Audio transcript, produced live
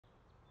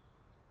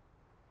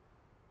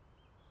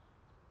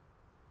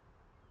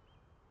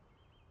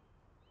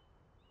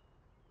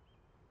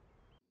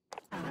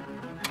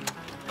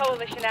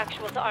Coalition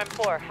actual to Arm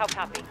 4. How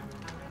copy?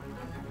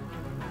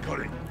 Got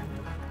it.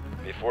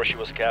 Before she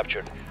was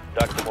captured,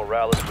 Dr.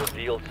 Morales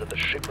revealed that the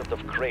shipment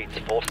of crates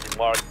falsely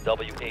marked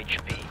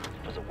WHP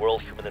for the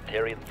World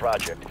Humanitarian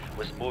Project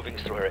was moving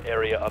through her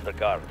area under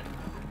guard.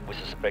 We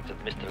suspect that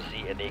Mr.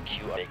 Z and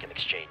AQ are making an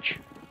exchange.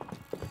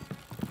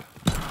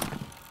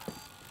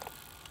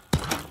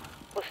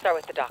 We'll start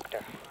with the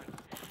doctor.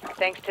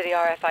 Thanks to the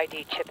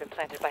RFID chip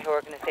implanted by her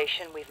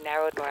organization, we've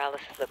narrowed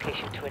Morales'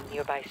 location to a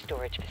nearby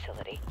storage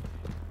facility.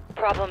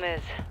 Problem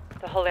is,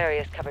 the whole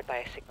area is covered by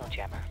a signal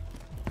jammer.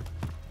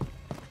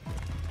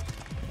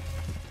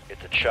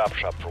 It's a chop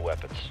shop for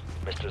weapons.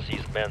 Mr.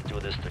 Z's men do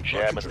this to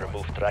jam and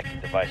remove tracking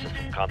devices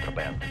from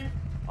contraband.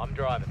 I'm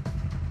driving.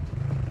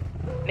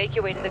 Make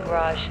your way to the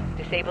garage,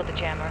 disable the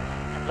jammer,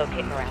 and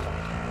locate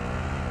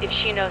Morales. If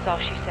she knows all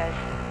she says,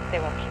 they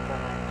won't keep her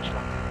alive much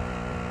longer.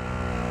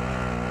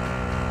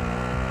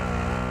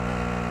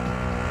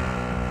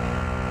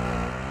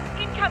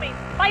 Incoming!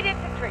 Light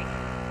infantry!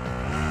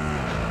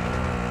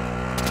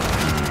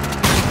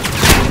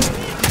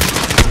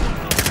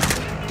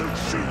 Don't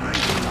shoot me!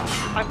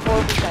 On 4,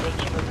 we've got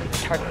HQ moving in the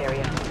target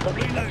area.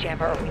 Locate the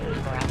jammer or we lose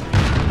Morales.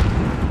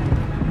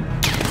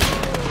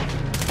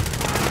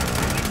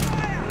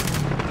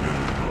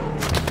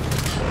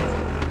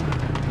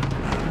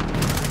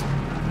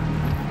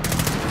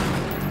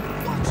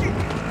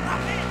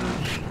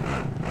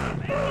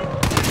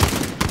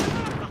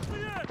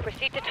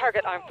 Proceed to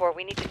target Arm 4.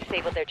 We need to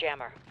disable their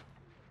jammer.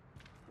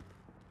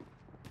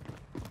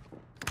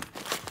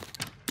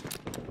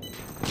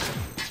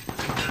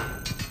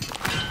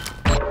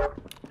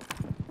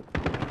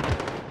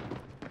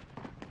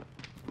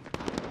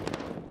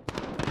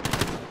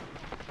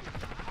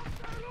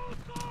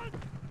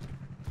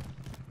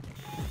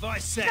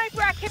 Vice set.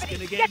 Sniper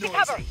activity! Get to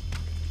cover!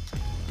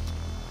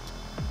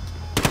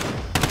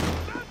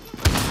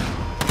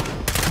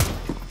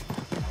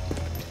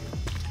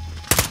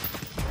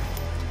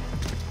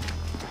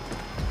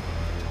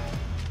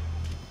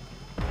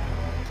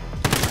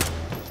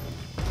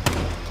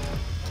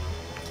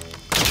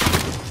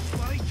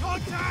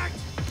 Contact!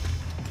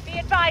 Be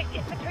advised,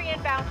 infantry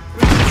inbound.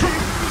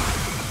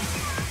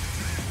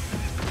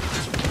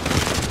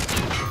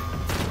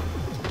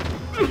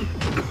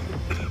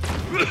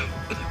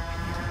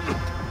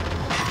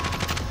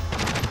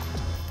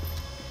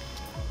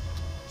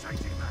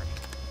 Changing mag.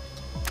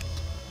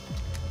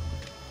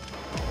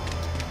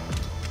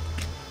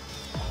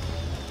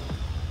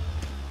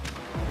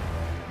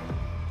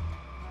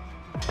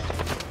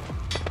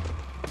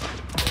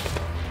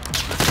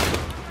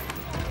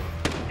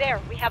 There,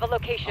 we have a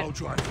location. I'll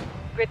drive.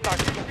 Grid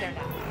markers is there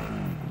now.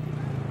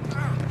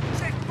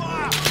 Check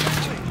fire!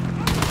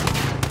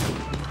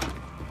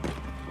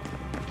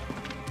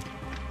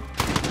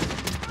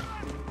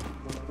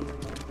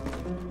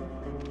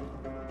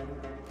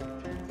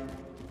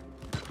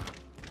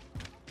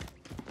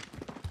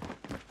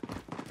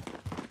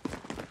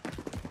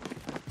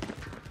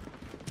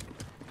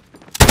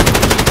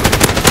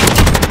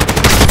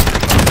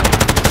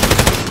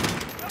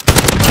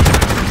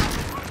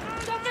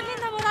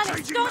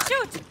 Don't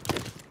shoot!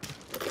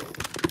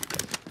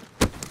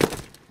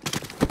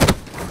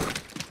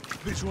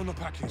 Visual on the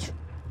package.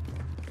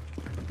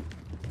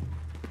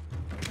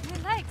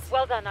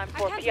 Well done, Arm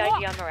 4. I can't PID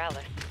walk. on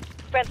Morales.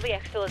 Friendly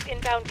exfil is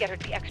inbound. Get her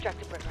the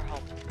extract to bring her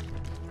home.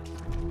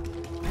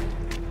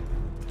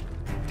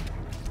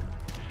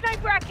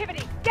 Sniper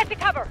activity! Get to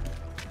cover!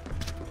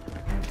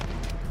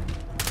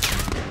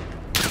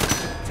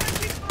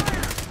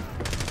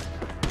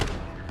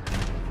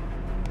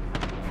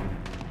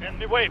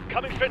 Enemy wave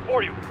coming straight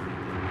for you.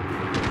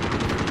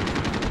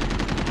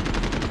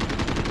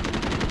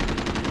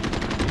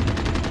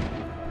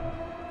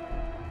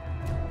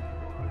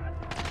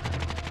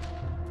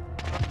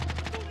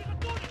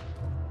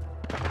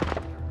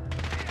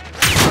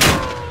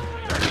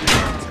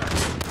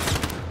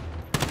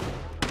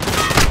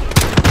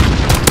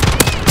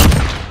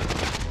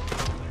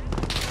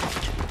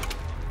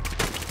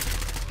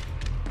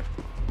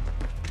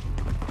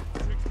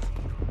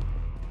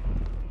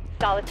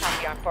 Solid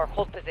copy, Arm 4.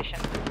 Hold position.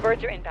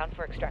 Birds are inbound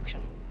for extraction.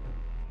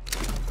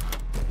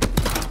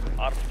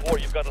 Arm 4,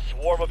 you've got a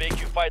swarm of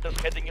AQ fighters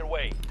heading your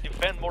way.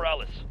 Defend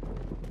Morales.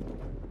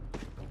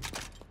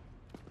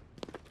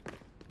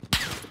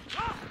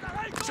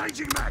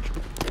 Changing mag.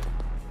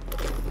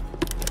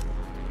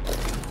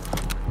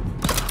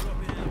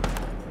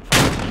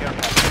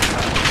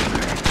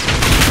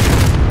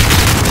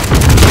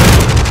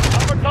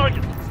 Upper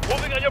target,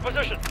 moving on your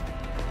position.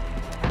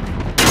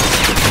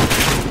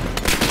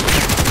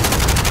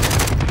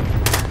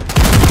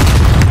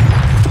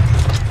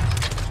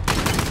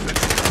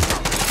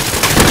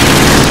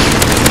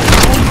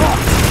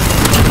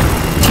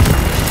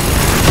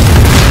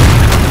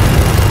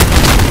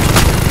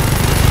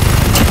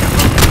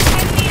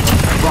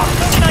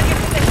 Moving on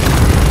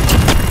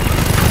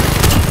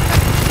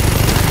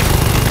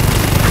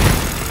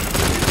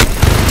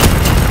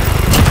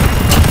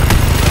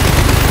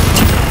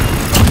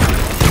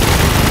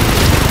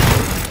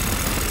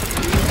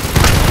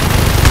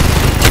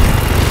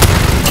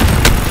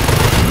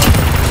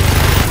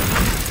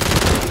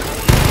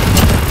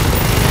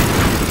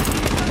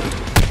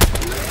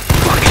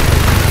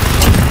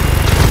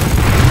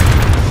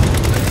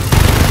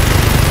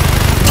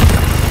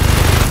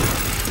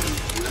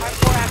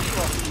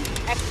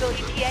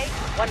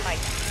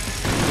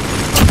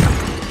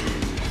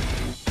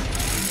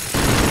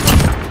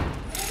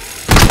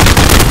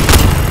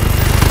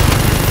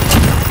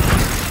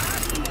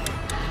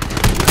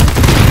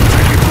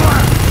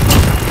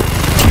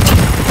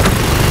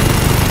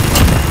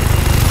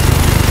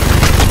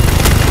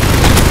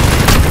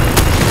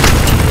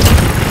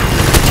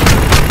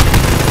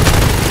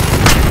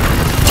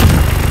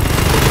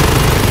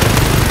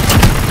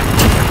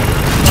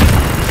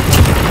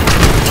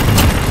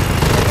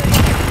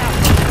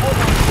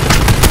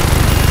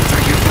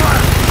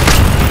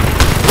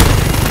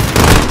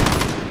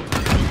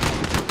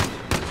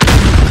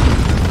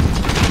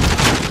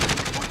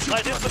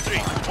Allied infantry,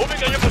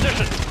 moving on your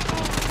position.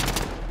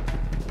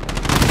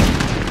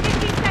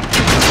 15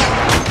 seconds.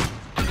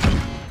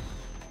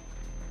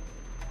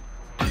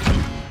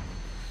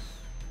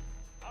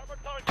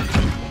 Armored target,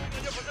 moving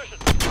on your position.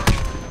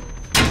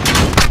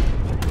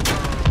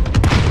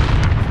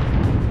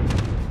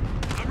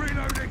 I'm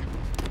reloading.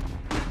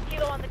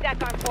 Kilo on the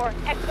deck, Arm 4.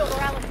 Exfil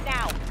Morales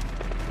now.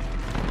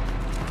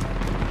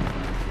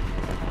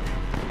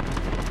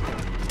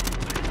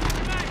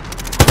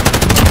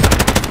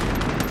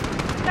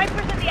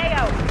 Snipers in the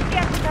AO.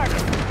 Deactivate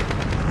target.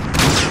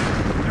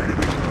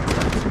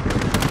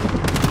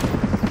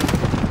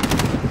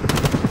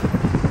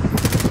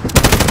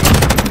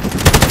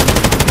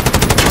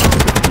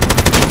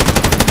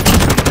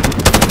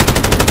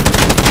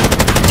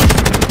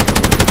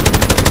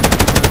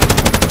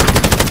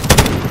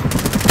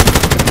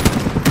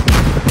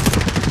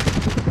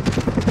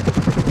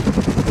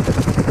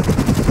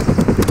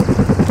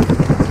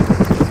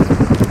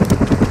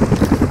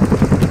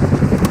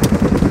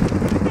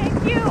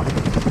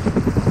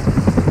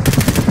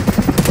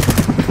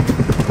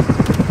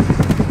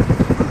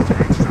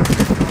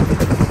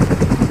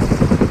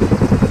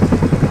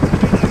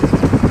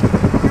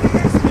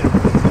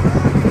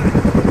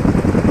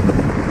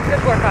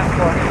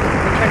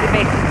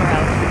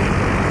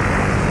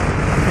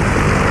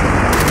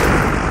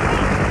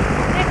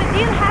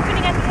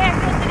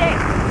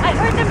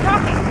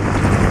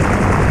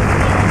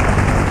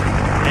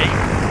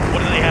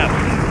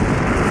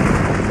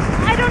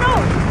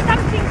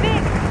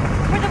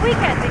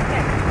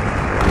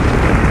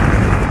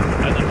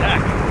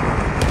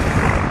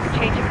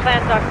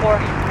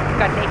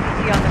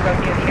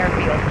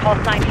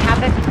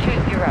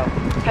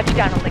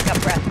 Touchdown and link up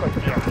for escort to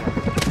the airfield.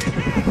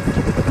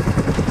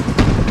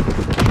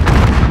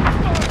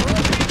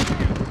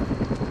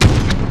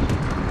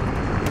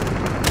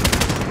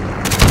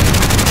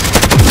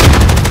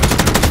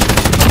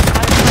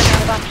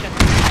 Out of options.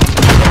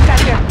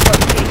 Dispatch air support,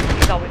 please.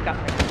 He's all we've got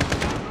for now.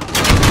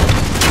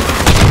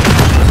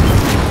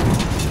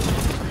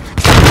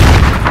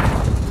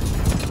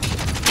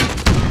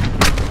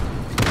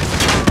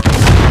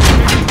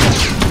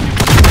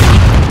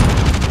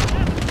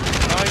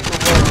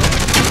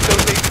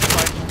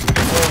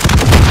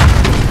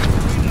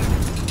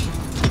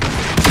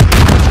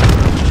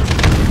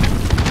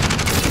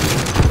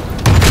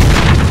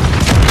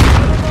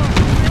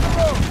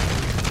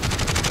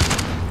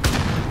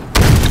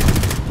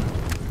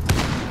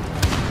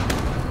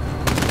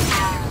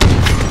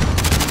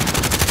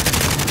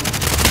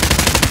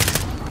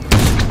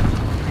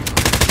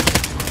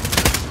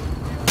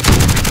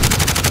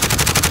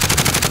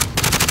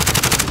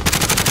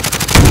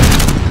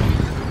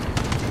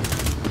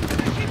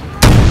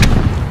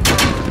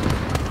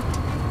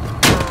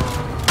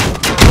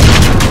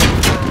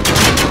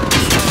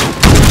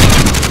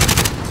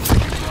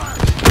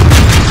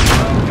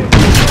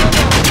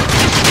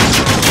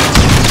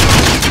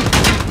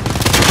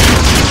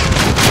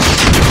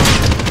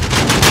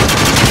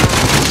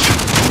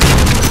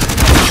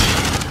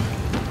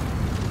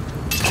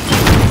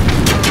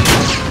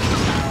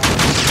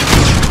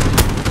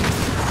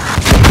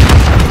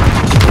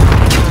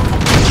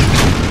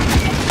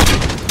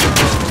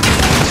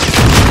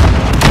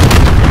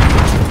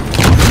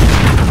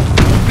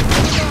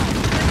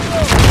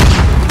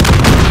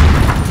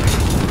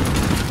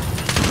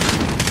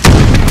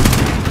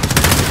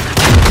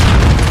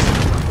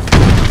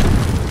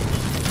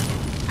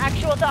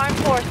 To Arm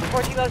Force,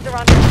 4 kilos are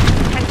on 10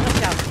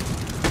 clips out.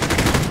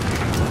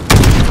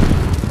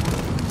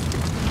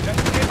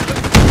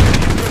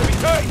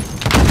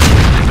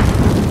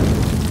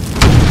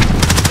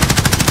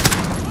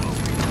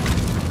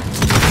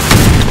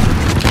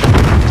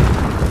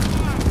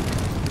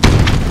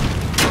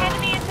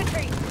 Enemy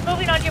infantry,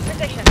 moving on your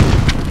position.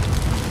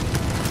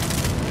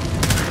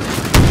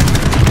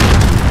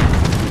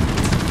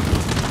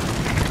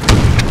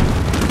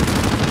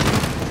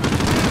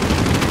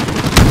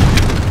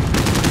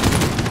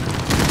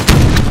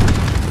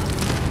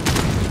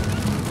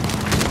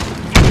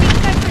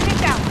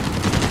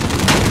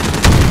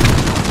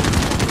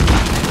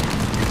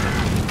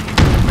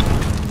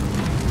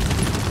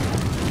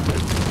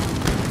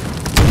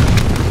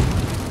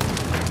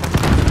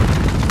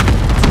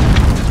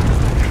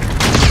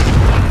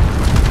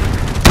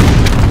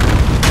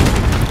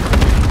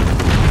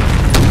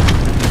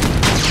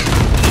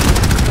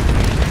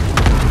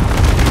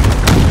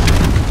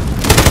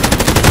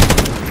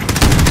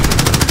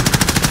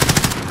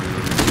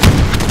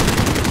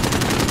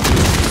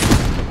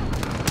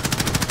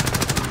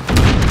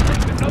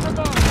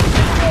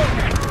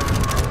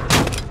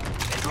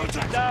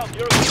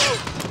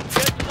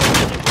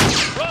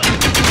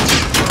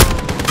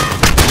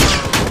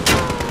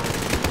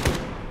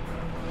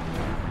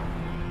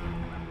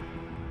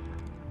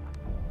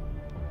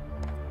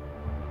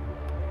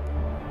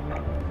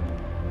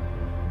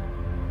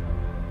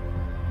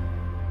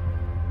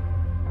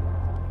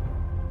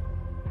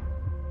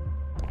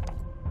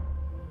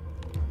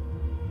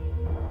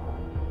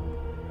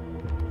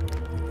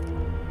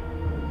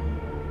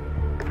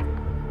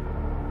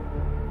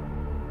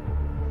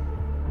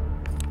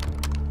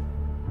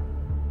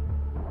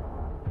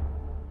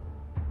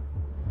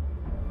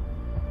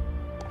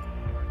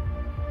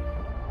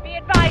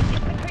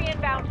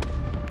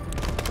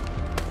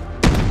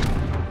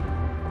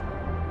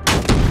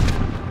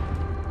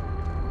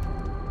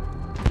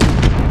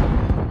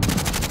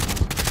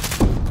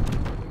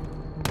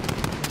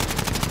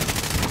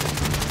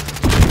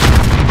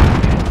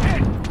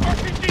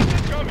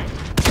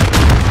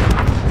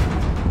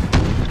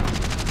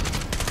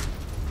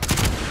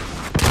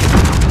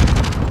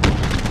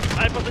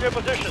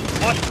 your position.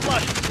 Watch the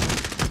flash.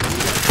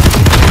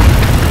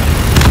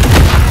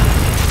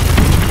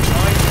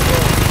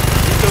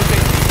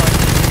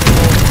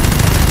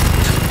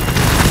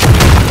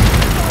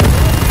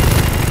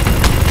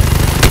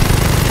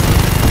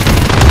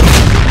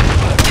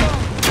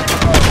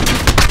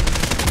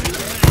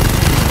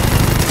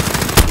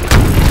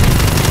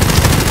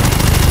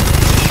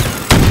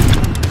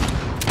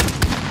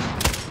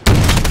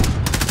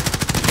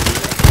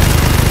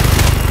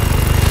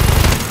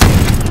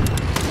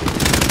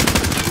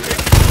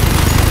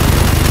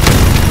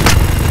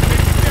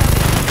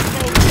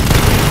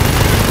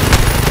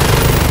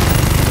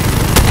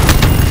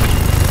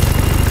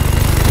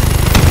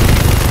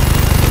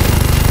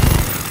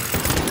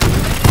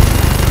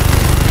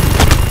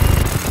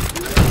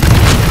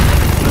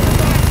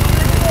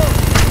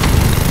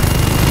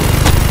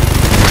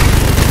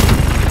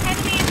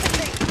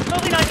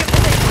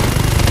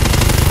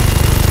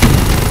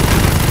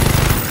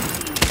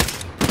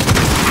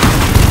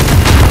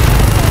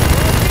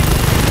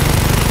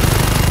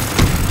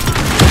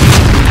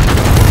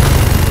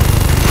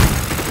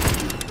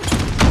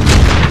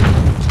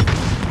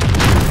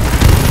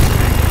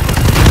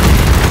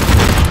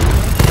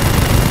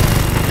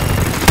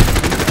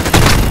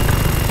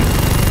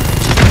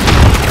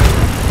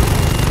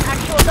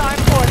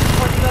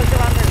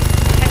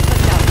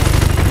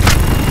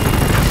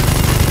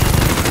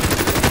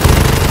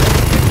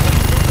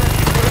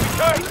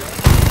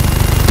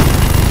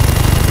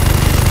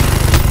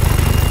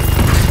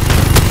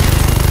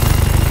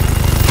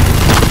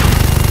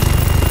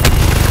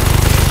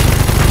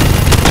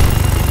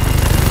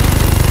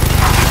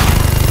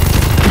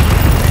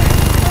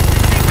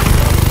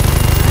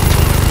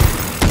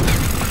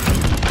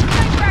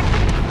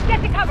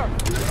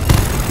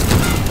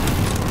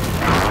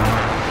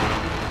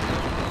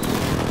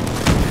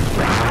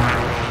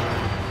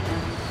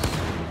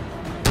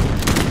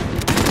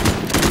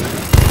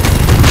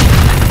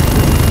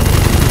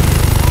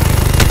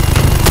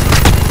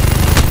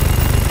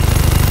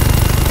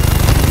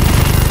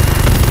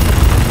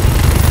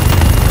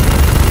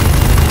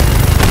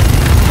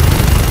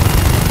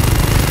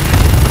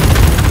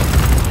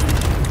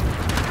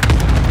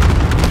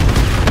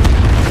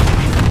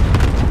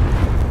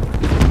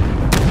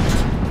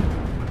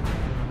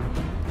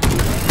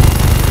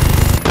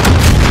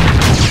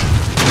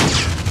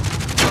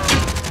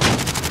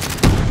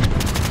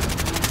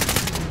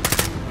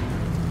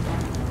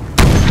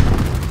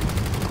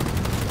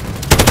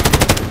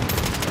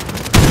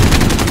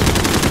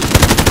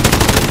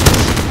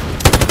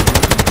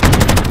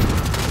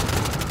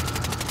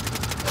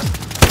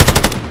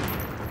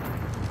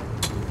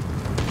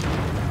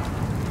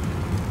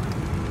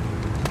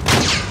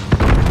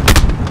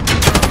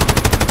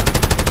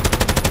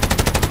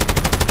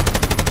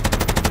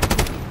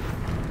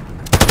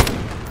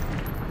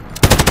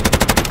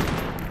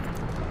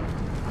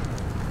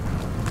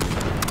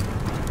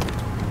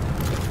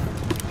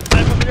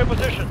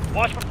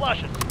 Watch for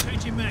flashes.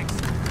 Changing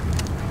mags.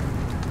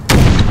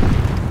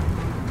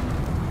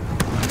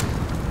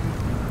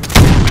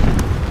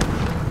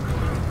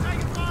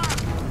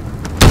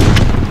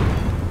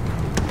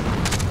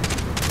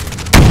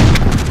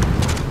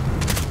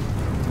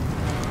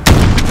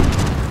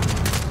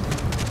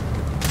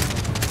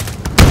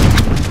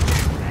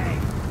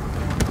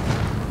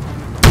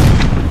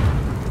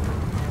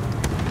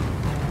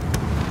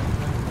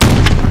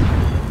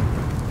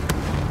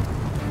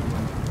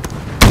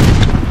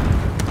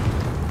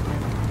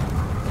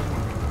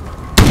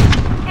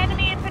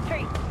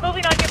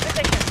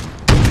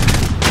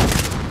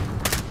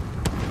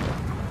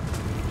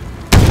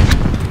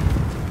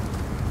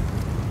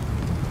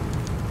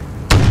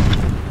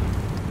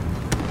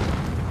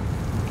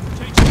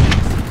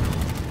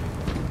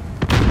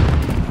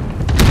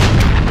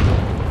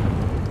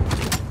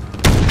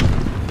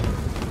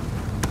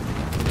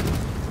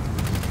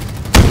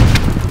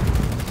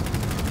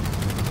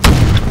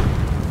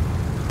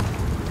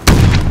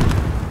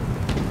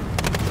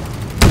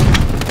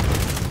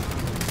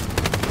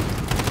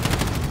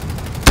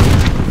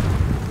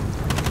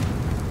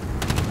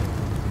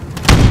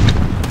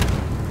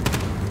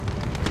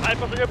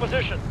 In your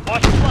position.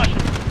 Watch the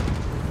flashes.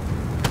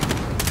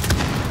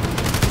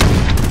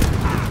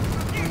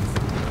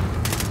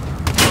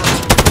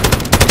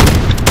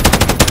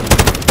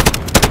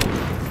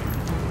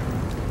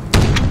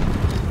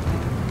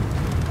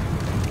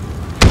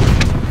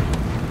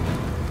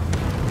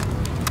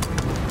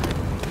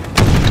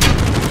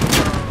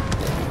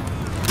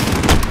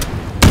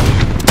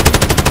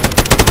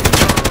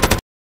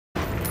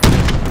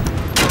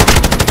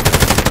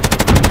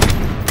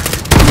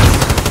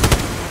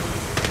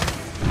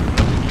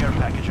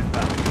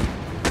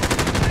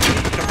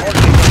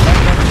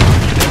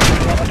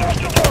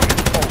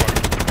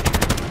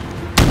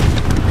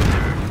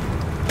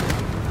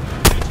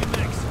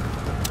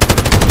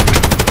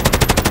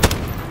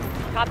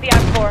 Copy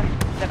R4.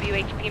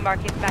 WHP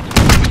markings match.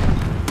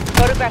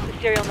 Photograph the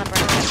serial number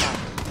and send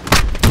out.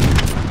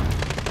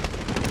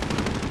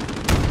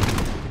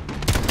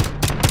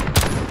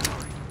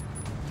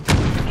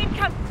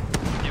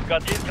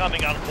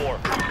 incoming on 4.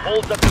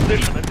 Hold the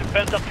position and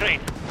defend the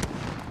crate.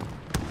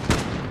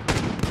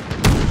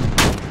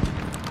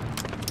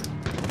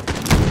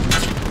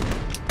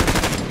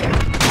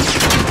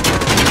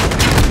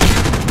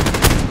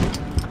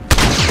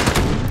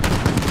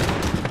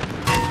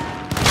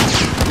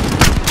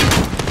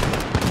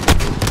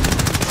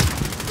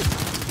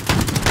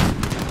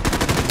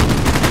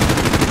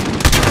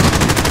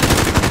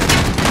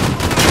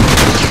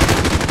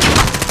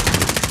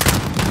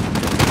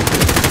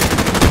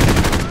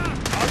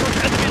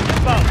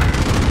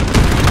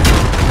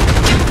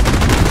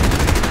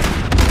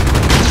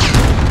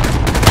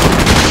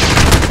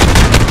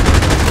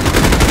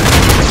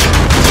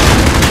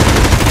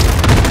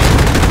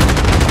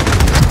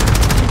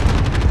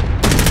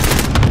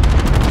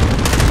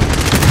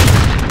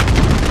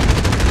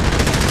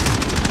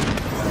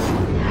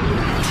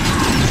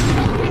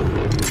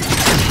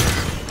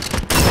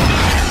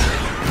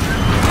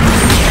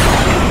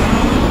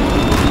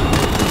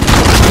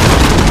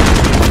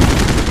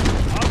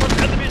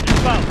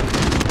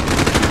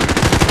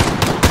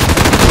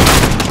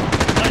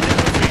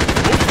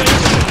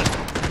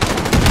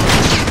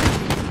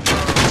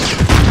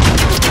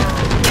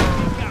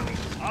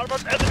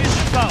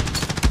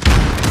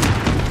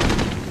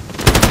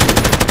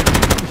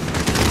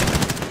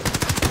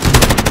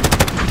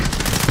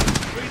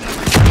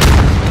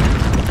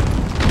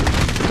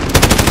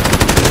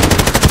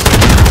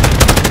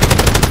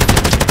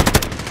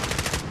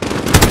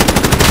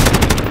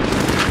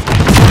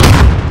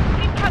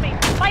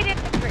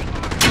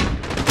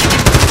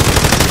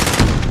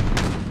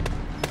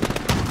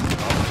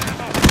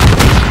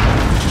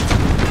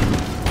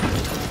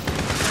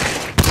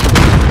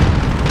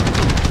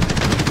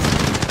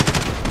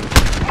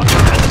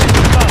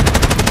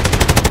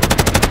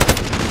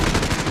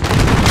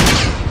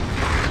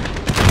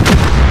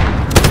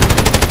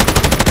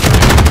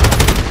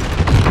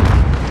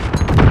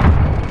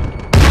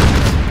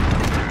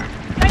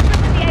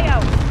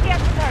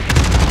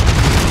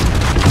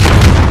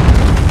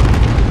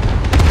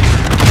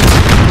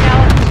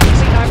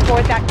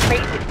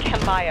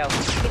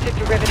 It's a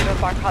derivative of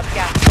Barkov's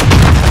gas. It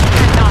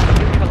cannot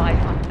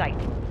neutralize on site.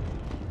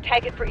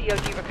 Tag it for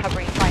EOD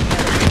recovery and find the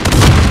other.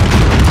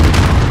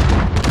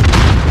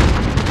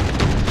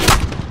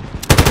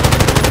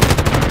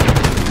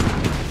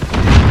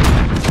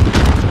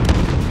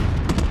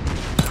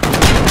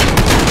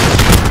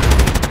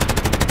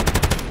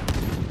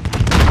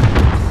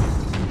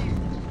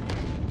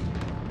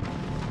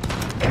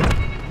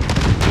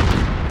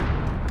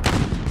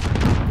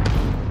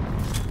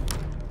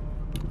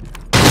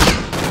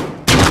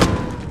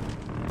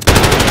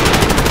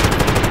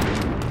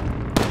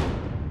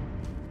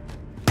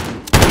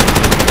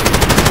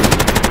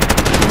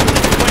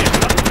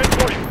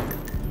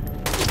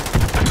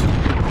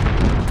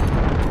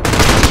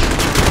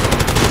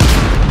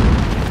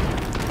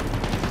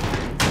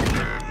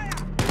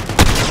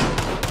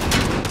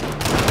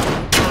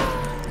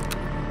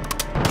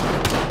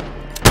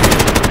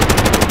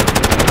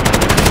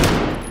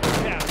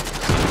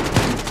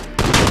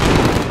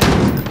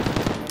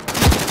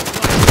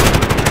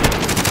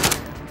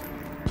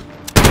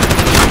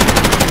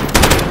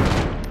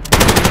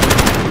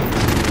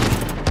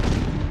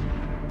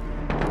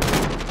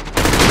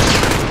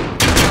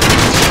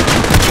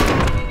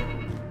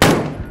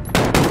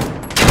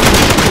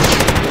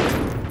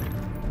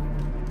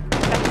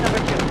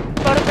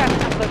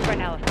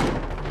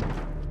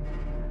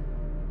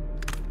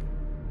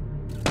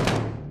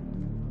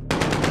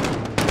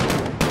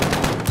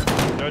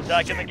 They're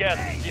attacking again.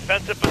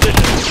 Defensive position.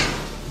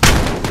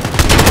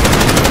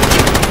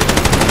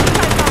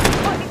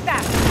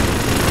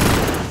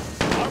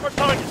 Armored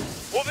target.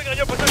 Moving on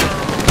your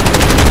position.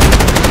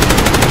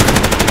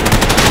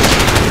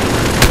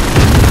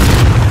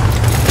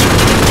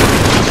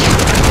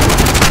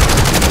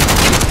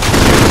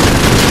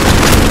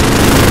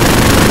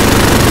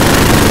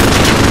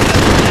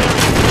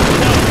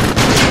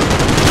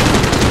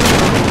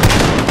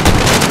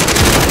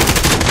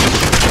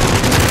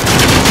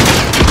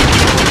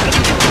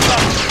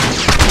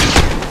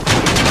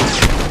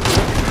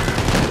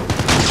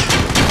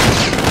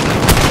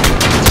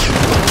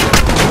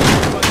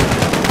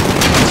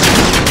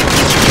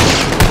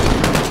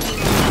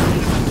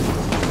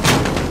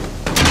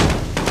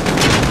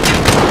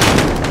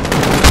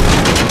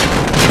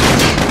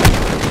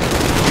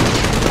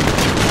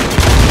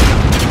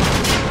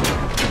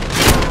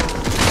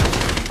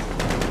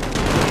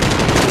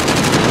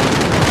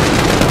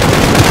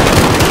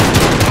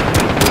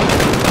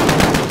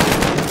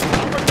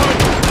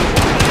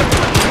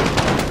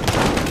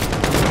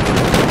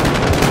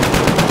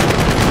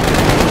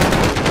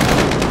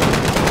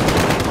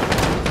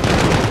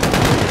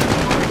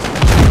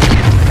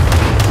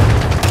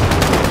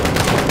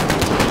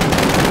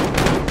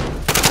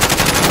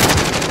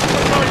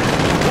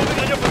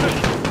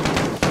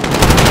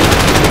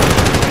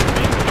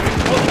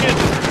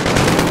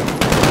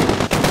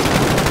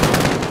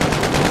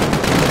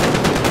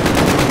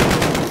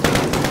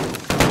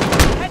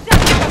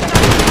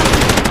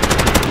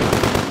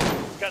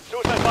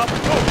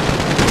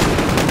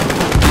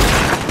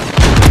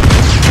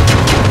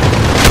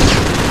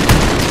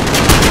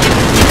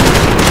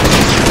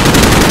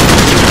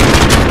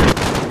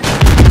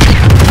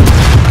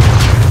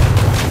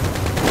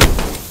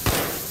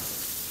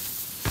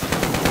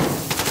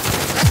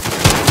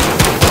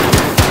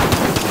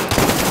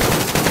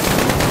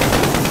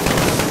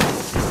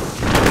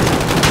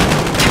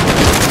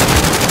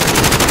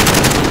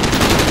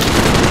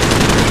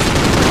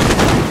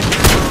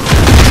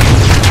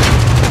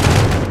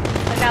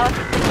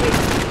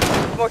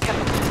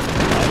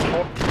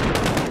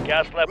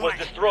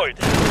 destroyed.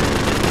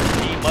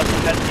 He must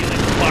have had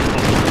dealings with Marco.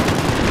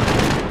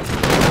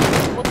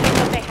 We'll take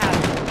what they have.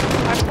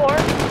 Our 4,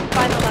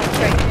 find the last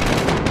crate.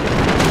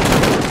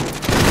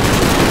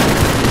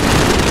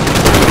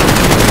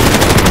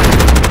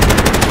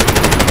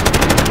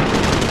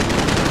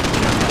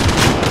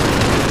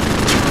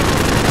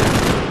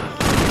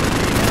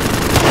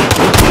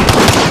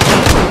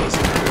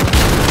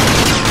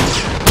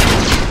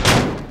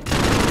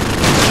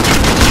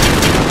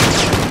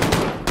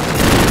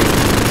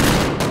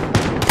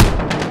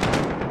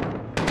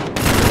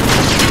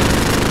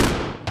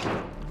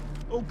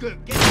 All good.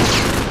 Get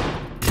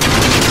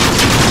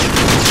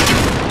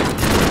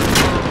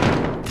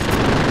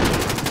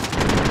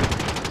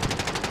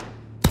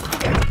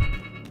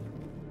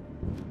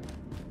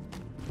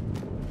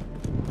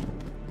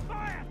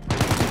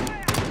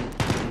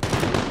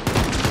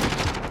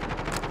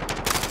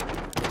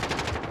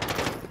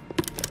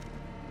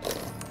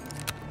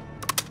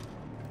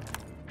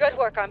Good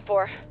work on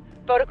 4.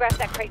 Photograph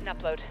that crate and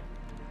upload.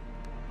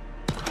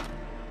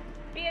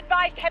 Be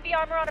advised, heavy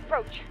armor on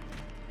approach.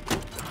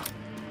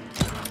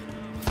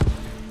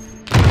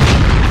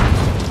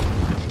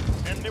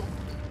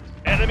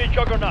 Enemy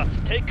juggernauts,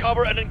 take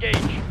cover and engage.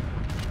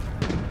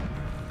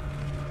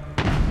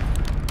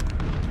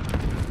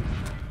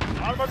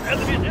 Armored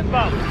enemies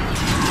inbound.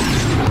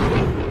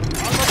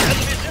 Armored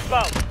enemies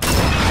inbound.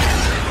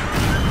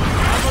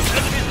 Armored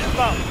enemies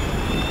inbound.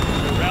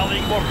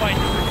 Rallying more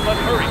fighters, but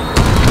hurry.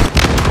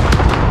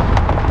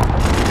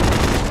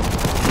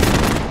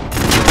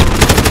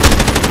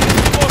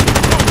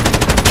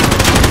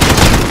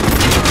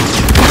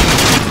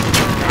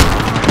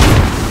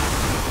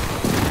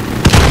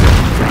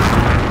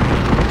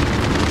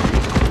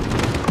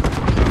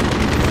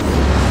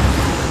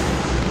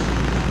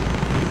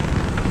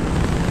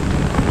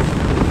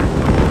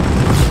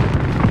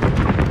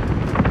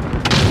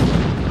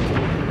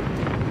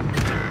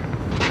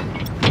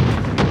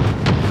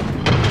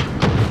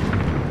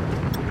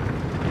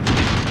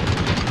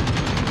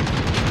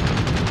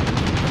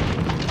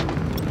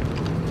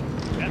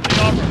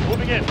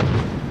 Moving in.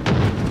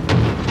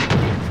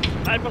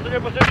 Snipers in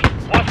your position.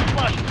 Watch the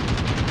flash.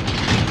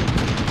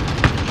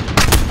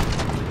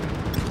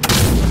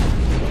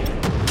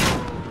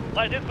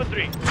 Light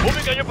infantry,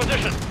 moving on your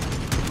position.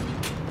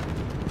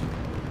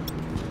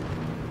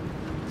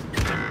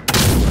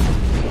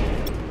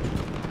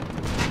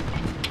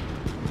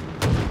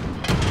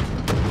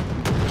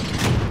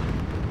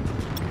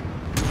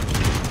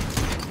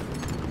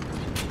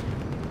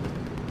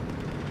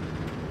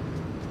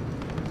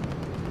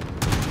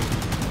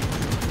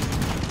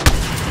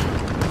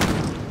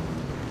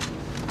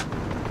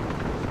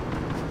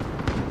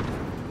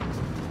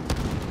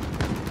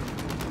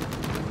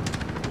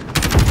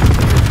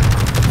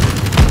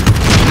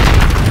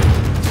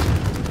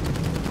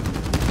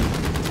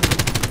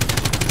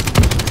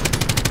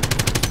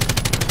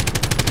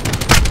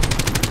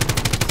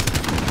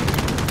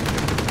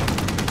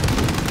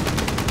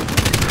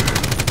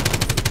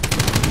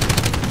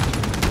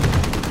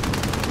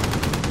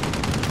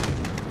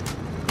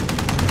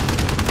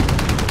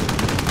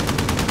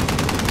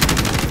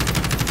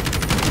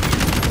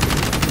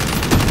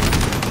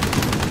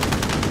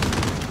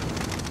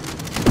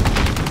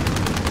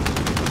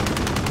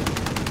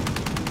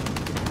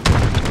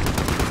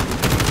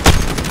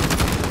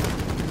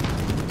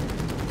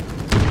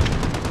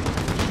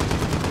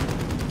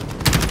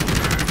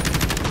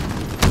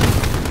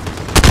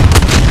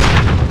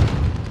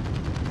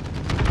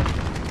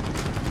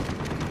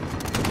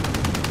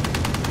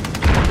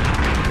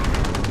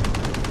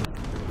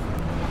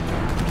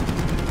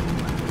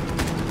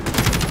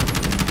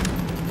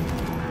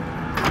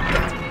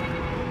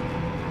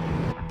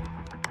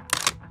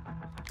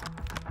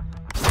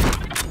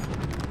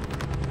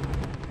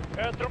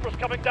 Troopers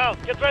coming down.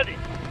 Get ready.